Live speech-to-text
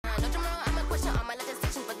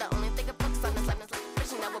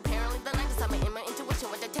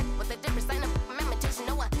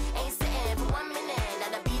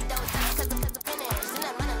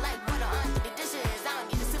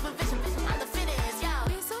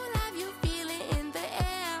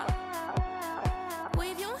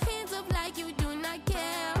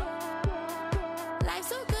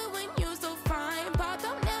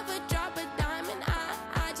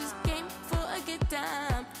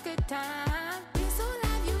good time. It's so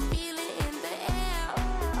alive, you feel it in the air.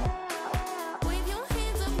 Wave your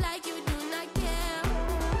hands up like you do not care.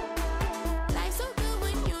 Life's so good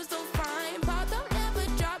when you're so fine. Pop don't never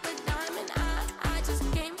drop a dime, and I just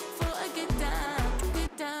came for a good time,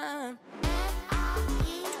 good time.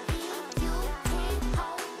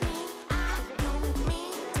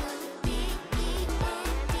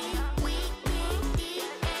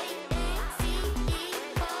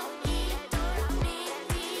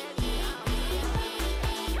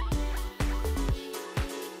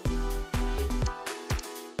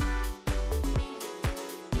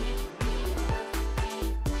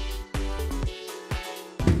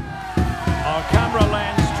 Our camera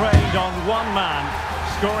lens trained on one man,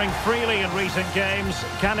 scoring freely in recent games.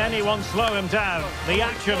 Can anyone slow him down? The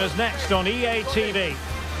action is next on EA TV.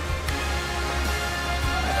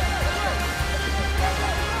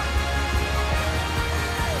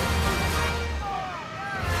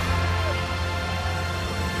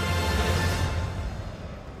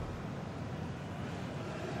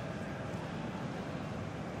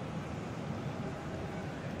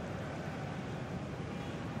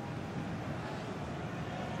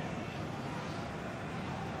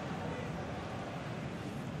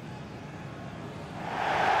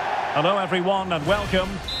 Hello everyone and welcome.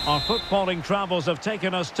 Our footballing travels have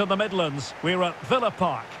taken us to the Midlands. We're at Villa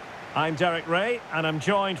Park. I'm Derek Ray and I'm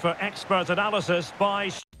joined for expert analysis by...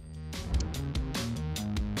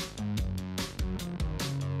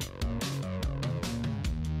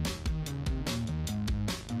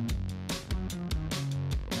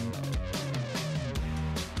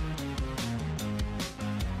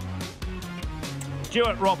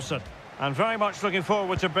 Stuart Robson. And very much looking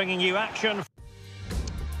forward to bringing you action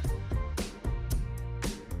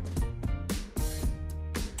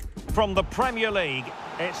from the Premier League.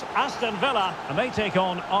 It's Aston Villa and they take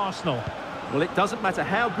on Arsenal. Well, it doesn't matter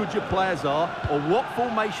how good your players are or what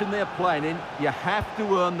formation they're playing in, you have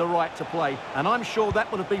to earn the right to play. And I'm sure that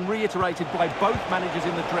would have been reiterated by both managers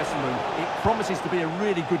in the dressing room. It promises to be a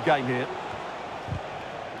really good game here.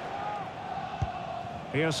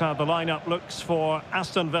 Here's how the lineup looks for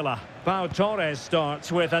Aston Villa. Pau Torres starts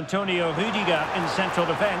with Antonio Rudiger in central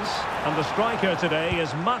defence. And the striker today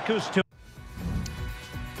is Marcus Thuram.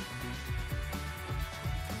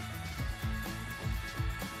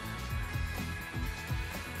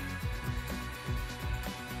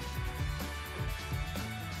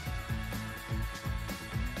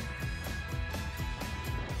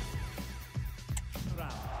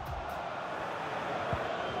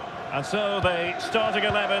 And so the starting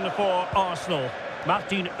 11 for Arsenal.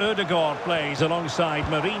 Martin Ødegaard plays alongside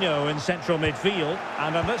Marino in central midfield.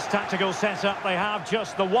 And in this tactical setup, they have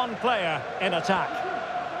just the one player in attack.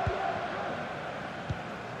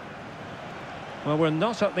 Well, we're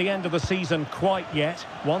not at the end of the season quite yet.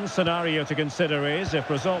 One scenario to consider is if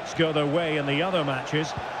results go their way in the other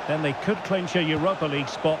matches, then they could clinch a Europa League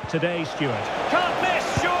spot today, Stuart. Can't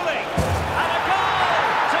miss, surely! And a goal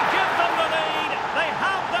to give them the lead. They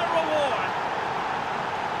have their reward.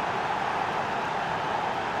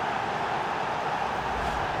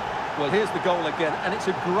 Well, here's the goal again, and it's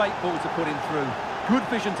a great ball to put him through. Good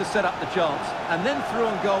vision to set up the chance, and then through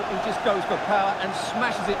on goal, he just goes for power and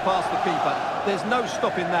smashes it past the keeper. There's no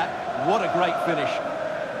stopping that. What a great finish.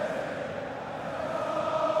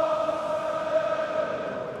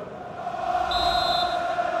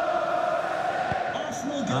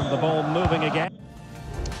 And the ball moving again.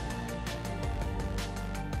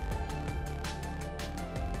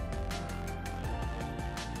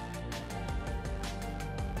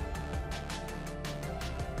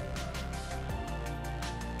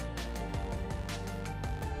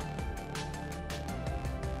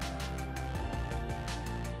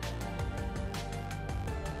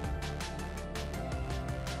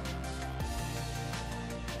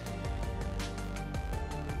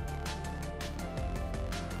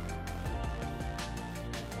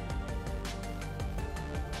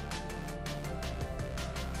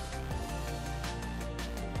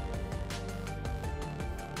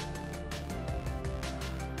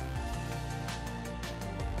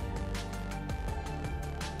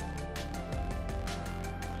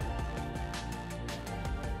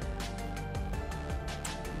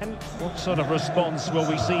 And what sort of response will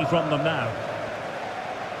we see from them now?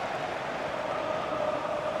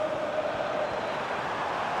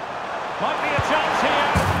 Might be a chance here.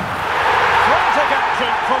 Frantic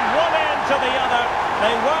action from one end to the other.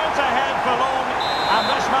 They weren't ahead for long, and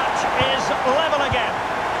this match is level again.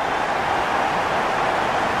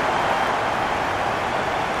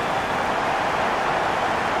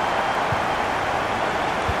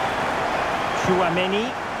 Chouameni.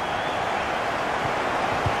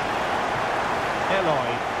 Eloy.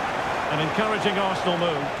 An encouraging Arsenal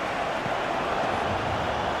move.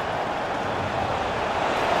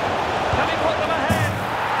 Can he put them ahead?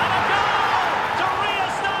 And a goal to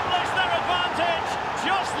re-establish their advantage.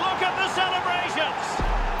 Just look at the celebrations.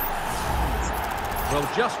 Well,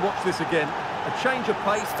 just watch this again. A change of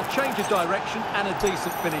pace, a change of direction, and a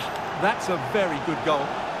decent finish. That's a very good goal.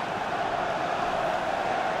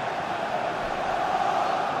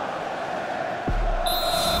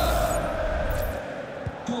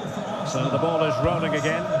 So the ball is rolling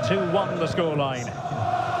again. 2-1 the scoreline.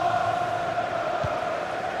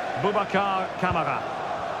 Boubacar Kamara.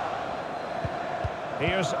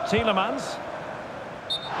 Here's Tielemans.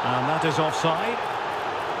 And that is offside.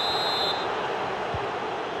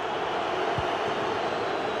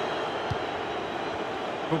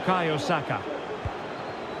 Bukayo Saka.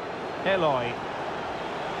 Eloy.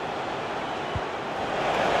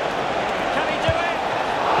 Can he do it?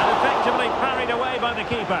 And effectively parried away by the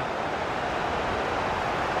keeper.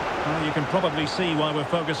 Well, you can probably see why we're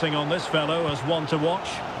focusing on this fellow as one to watch.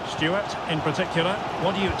 Stuart, in particular,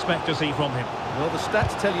 what do you expect to see from him? Well, the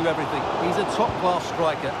stats tell you everything. He's a top-class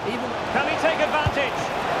striker. Can he take advantage?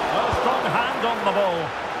 A strong hand on the ball.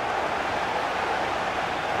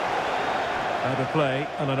 Out of play,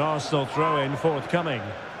 and an Arsenal throw-in forthcoming.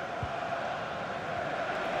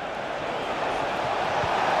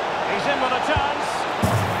 He's in with a chance.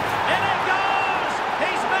 In it goes!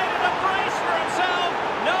 He's made it a brace for himself.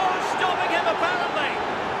 No stopping him, apparently.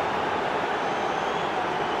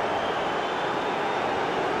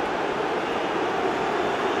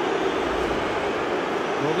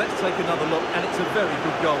 Well, let's take another look, and it's a very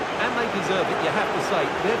good goal. And they deserve it, you have to say.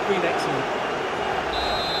 They've been excellent.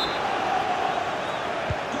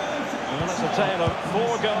 Well, it's a tale of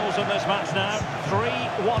 4 goals in this match now.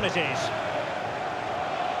 3-1 it is.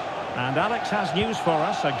 And Alex has news for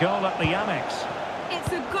us, a goal at the Amex.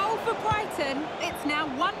 It's a goal for Brighton. It's now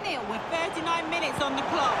 1-0 with 39 minutes on the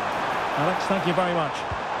clock. Alex, thank you very much.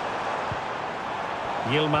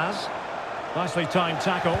 Yilmaz. Nicely timed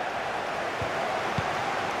tackle.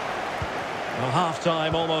 Well,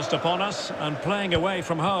 half-time almost upon us, and playing away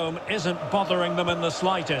from home isn't bothering them in the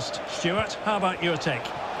slightest. Stuart, how about your take?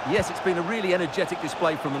 Yes, it's been a really energetic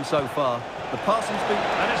display from them so far. The passing's been...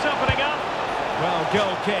 And it's opening up. Well,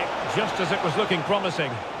 goal kick, just as it was looking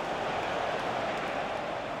promising.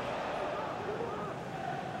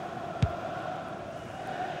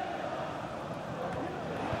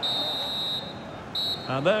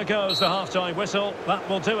 And there goes the half-time whistle. That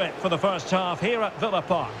will do it for the first half here at Villa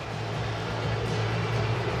Park.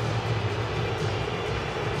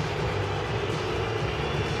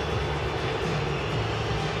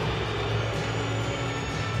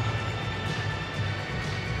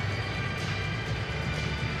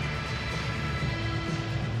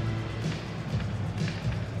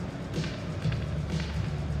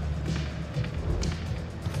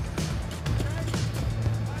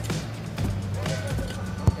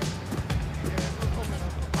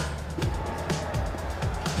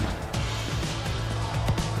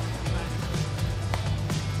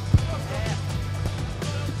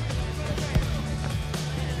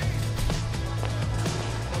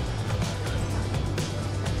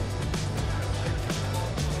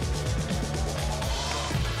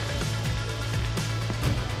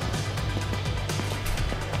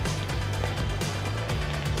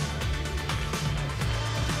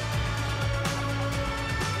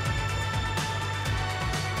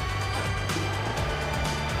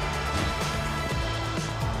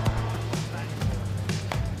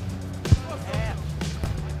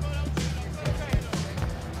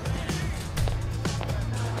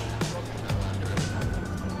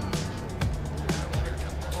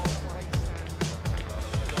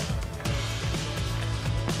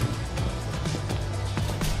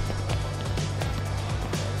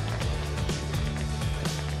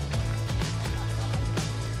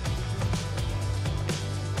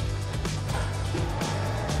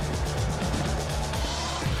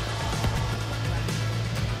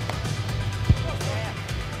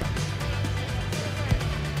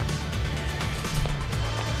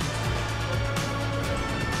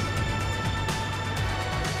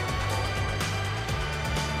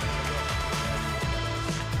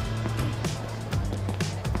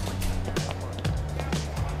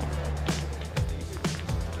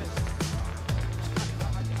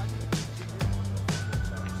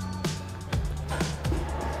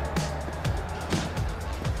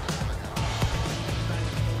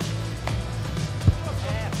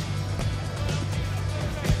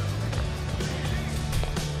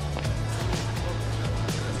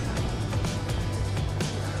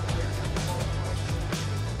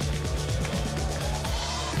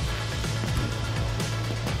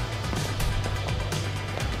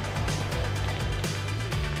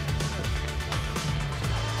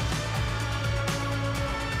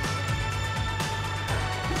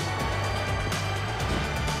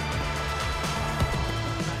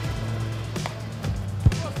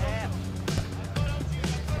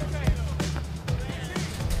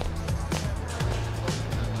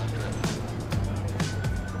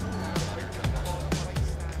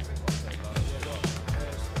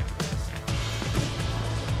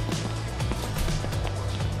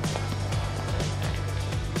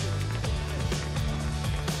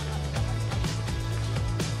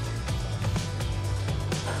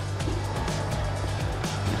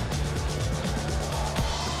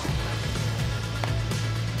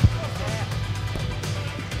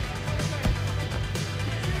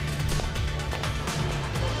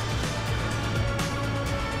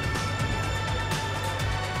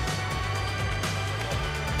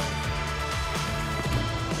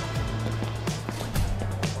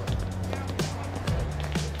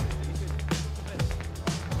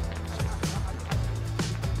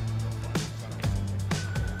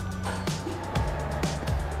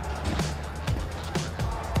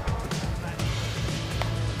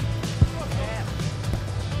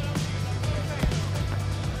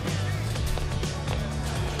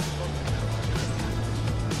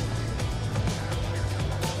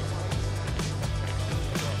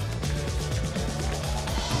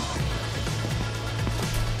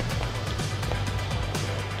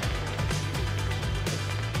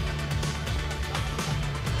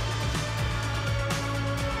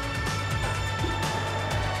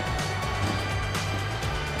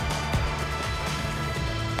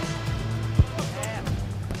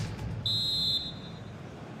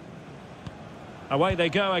 Away they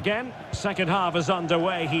go again. Second half is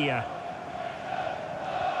underway here.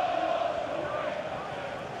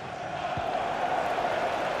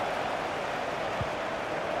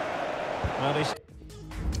 Well, he's...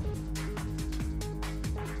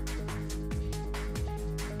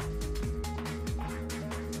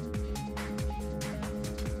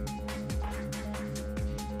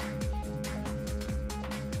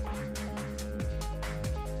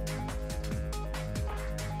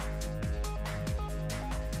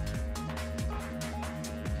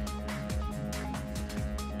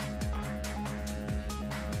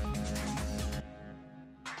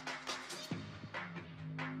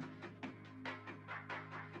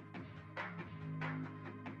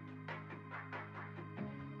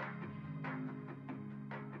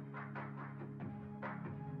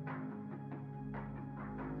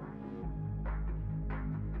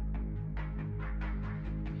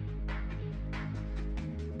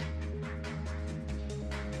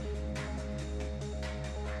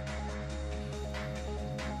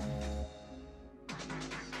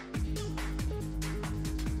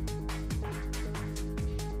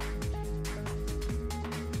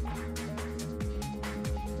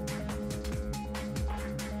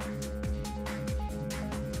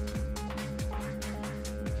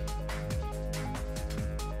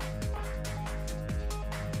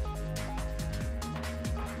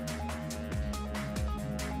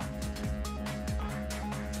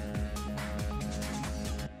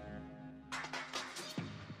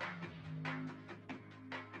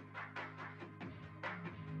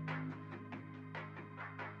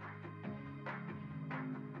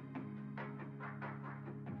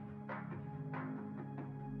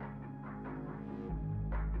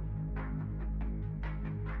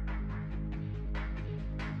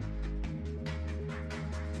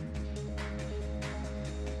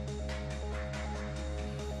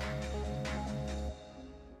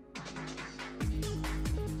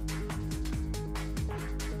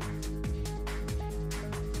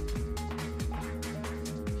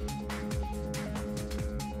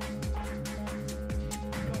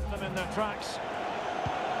 in their tracks.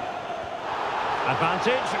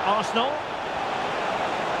 Advantage, Arsenal.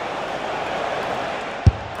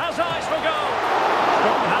 Has eyes for goal.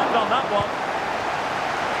 Strong hand on that one.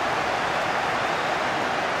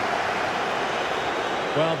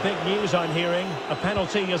 Well, big news I'm hearing. A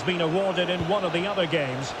penalty has been awarded in one of the other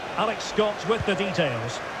games. Alex Scott with the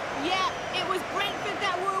details. Yeah, it was Brentford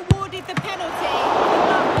that were awarded the penalty.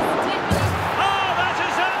 Oh, that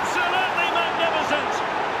is absolutely magnificent!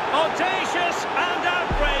 Audacious and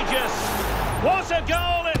outrageous. What a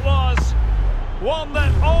goal it was! One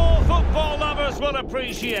that all football lovers will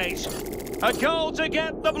appreciate. A goal to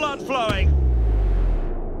get the blood flowing.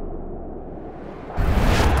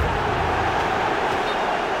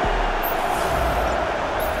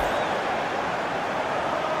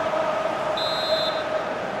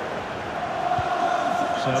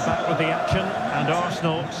 So back with the action, and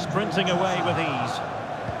Arsenal sprinting away with ease.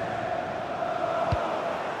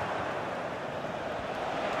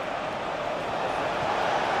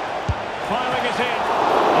 Firing it in.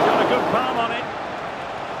 He got a good palm on it.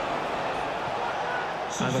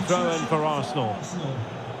 And a throw in for Arsenal.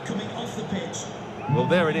 Coming off the pitch. Well,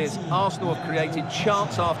 there it is. Arsenal have created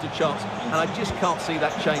chance after chance, and I just can't see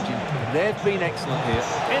that changing. They've been excellent here.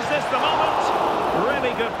 Is this the moment?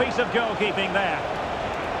 Really good piece of goalkeeping there.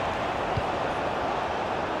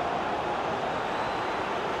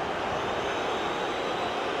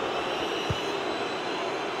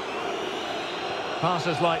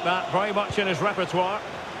 Passes like that, very much in his repertoire.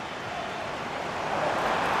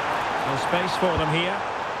 No space for them here.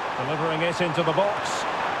 Delivering it into the box.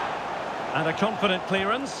 And a confident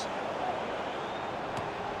clearance.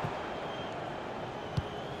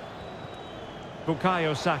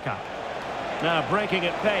 Bukayo Saka. Now breaking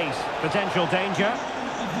at pace. Potential danger.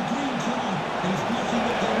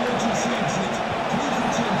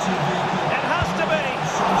 It has to be.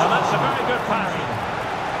 And that's a very good parry.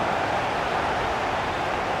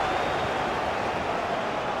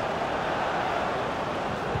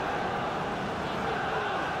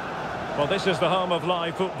 Well, this is the home of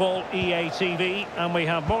live football, EA TV, and we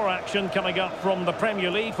have more action coming up from the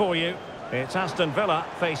Premier League for you. It's Aston Villa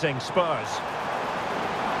facing Spurs.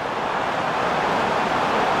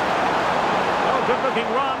 Oh,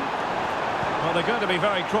 good-looking run. Well, they're going to be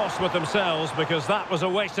very cross with themselves because that was a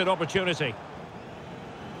wasted opportunity.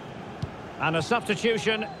 And a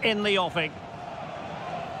substitution in the offing.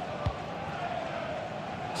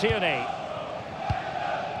 Tierney.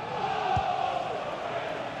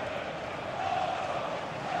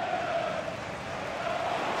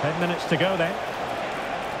 10 minutes to go then.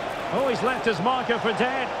 Oh, he's left his marker for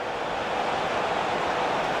dead.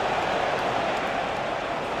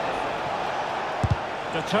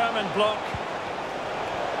 Determined block.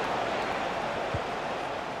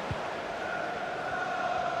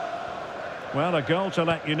 Well, a goal to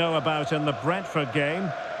let you know about in the Brentford game.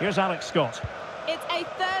 Here's Alex Scott. It's a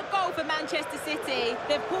third goal for Manchester City.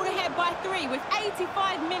 They've pulled ahead by 3 with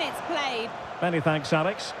 85 minutes played. Many thanks,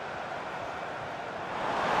 Alex.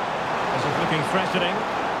 This is looking threatening.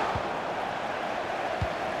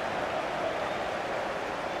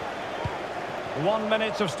 One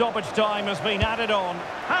minute of stoppage time has been added on.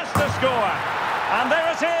 Has to score. And there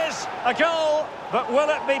it is, a goal. But will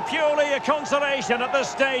it be purely a consolation at this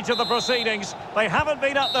stage of the proceedings? They haven't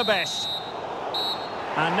been at their best.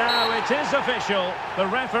 And now it is official. The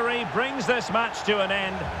referee brings this match to an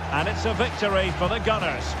end, and it's a victory for the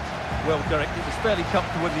Gunners. Well, Derek, it was fairly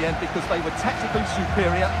comfortable in the end because they were tactically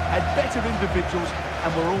superior, had better individuals, and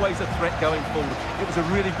were always a threat going forward. It was a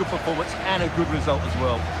really good performance and a good result as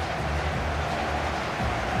well.